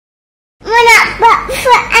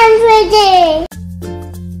for every day.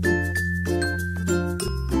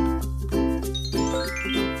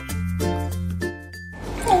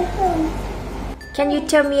 Can you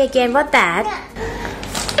tell me again what that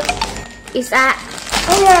is? A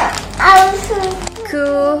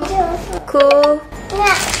cool.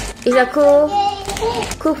 Is a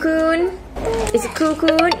cocoon. Is a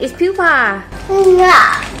cocoon. Is pupa.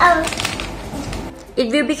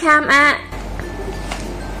 It will become and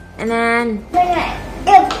then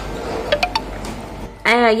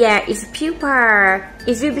yeah, it's pupa.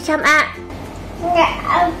 It will become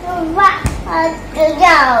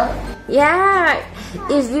yeah,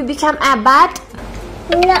 it will become a bud.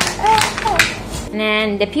 And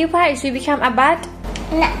then the pupa is will become a bud.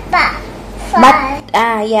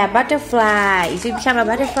 Yeah, butterfly. It will become a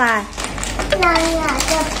butterfly.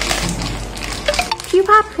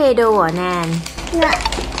 Pupa Play-Doh, Nan.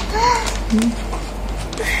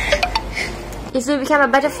 It will become a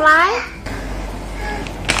butterfly.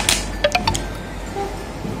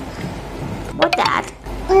 What that?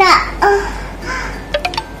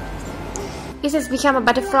 It has become a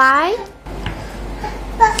butterfly.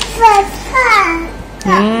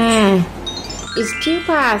 It's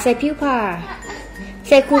pupa. Say pupa.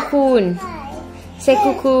 Say cocoon. Say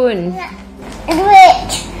cocoon.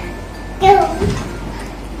 Rich.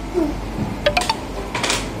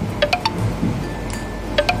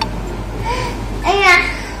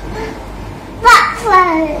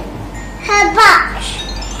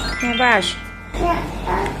 Hairbrush.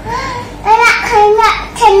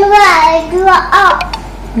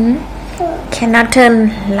 Cannot turn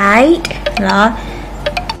light เหรอ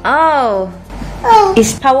Oh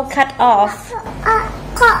It's power cut off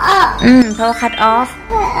Power cut off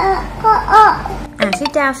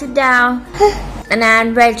Sit down And then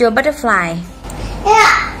where's your butterfly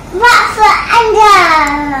Butterfly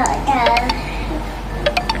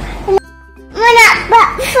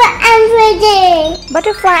under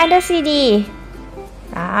Butterfly under CD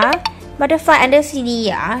เหรอ Butterfly under CD เ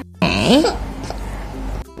หรอไหน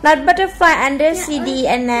Not butterfly under CD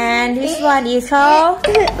and then this one is called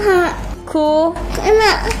Cocoon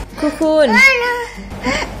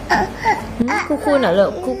เหรอลู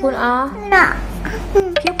ก Cocoon อ๋อ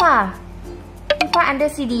Pupa under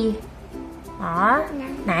CD อ๋อ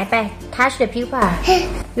ไหนไป touch the pupa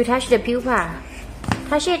you touch the pupa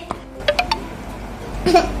touch it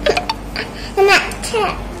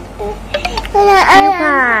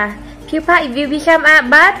pupa it will become a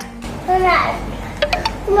bud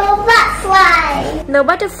no butterfly no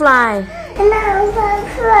butterfly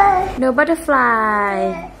a butterfly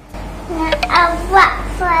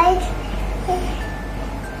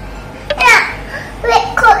we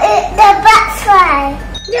call it the butterfly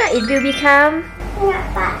yeah it will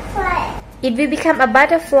become a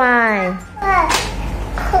butterfly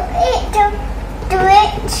call it the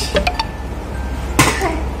witch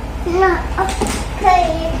no okay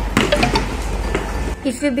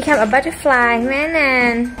it will become a butterfly แม่นั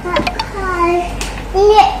น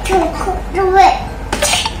need to cook the witch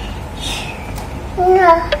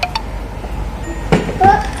no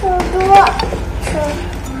what to do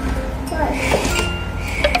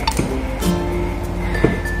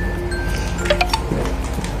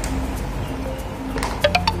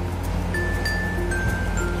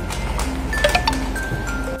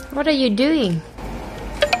What are you doing?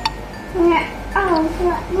 Right.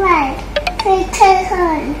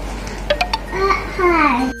 Cocoon.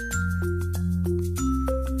 Hi.